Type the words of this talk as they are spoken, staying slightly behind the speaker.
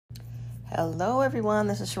Hello, everyone.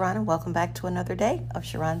 This is Sharon, and welcome back to another day of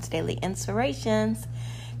Sharon's Daily Inspirations.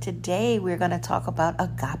 Today, we're going to talk about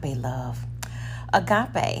agape love.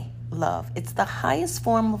 Agape love. It's the highest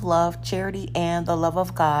form of love, charity, and the love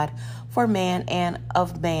of God for man and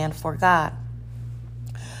of man for God.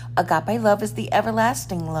 Agape love is the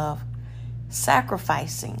everlasting love,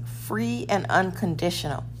 sacrificing, free and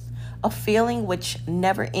unconditional, a feeling which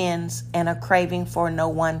never ends and a craving for no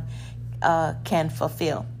one can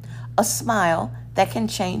fulfill. A smile that can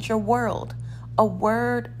change your world. A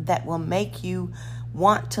word that will make you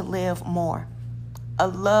want to live more. A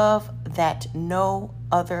love that no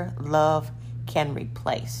other love can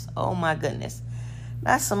replace. Oh my goodness.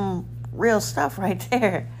 That's some real stuff right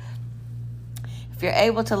there. If you're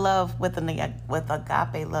able to love with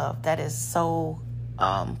agape love, that is so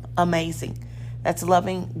amazing. That's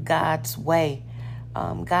loving God's way.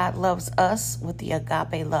 God loves us with the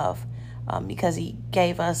agape love. Because he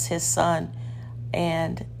gave us his son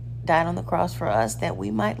and died on the cross for us that we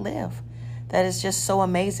might live. That is just so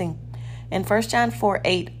amazing. In 1 John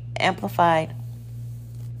 4:8 Amplified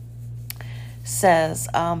says,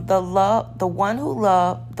 the one who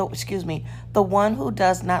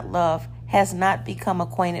does not love has not become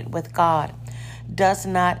acquainted with God, does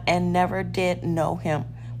not and never did know him,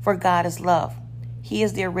 for God is love. He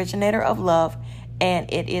is the originator of love, and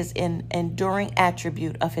it is an enduring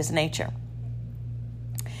attribute of his nature.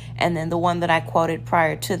 And then the one that I quoted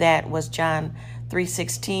prior to that was John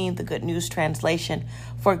 3:16, the Good News Translation.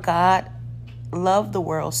 For God loved the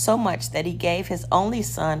world so much that he gave his only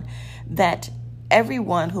son, that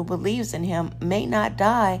everyone who believes in him may not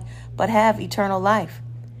die, but have eternal life.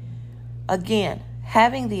 Again,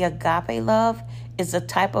 having the agape love is a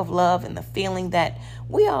type of love and the feeling that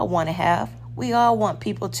we all want to have. We all want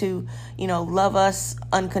people to, love us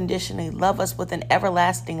unconditionally, love us with an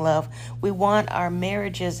everlasting love. We want our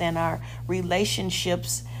marriages and our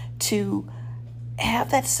relationships to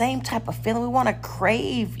have that same type of feeling. We want to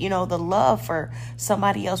crave, the love for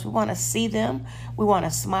somebody else. We want to see them. We want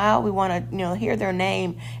to smile. We want to, hear their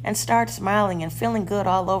name and start smiling and feeling good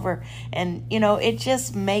all over. And, it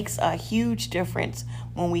just makes a huge difference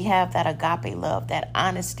when we have that agape love, that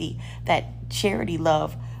honesty, that charity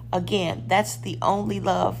love. Again, that's the only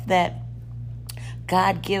love that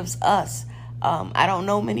God gives us. I don't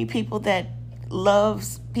know many people that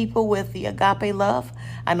loves people with the agape love.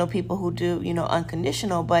 I know people who do,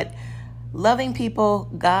 unconditional, but loving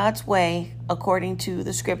people God's way according to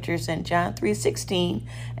the scriptures in John 3:16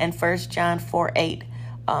 and 1 John 4:8.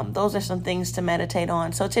 Those are some things to meditate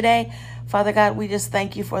on. So today, Father God, we just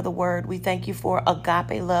thank you for the word. We thank you for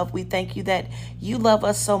agape love. We thank you that you love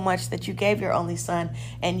us so much that you gave your only son,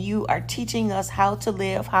 and you are teaching us how to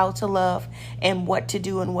live, how to love, and what to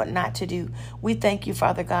do and what not to do. We thank you,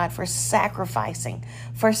 Father God, for sacrificing,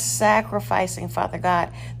 Father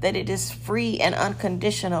God, that it is free and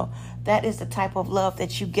unconditional. That is the type of love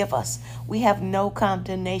that you give us. We have no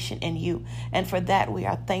condemnation in you. And for that, we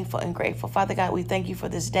are thankful and grateful. Father God, we thank you for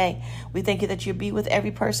this day. We thank you that you be with every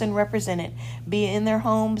person represented. Be in their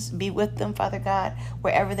homes. Be with them, Father God,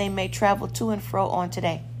 wherever they may travel to and fro on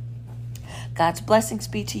today. God's blessings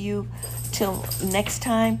be to you. Till next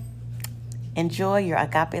time, enjoy your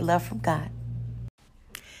agape love from God.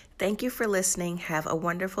 Thank you for listening. Have a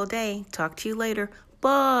wonderful day. Talk to you later.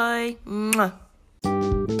 Bye. Mwah.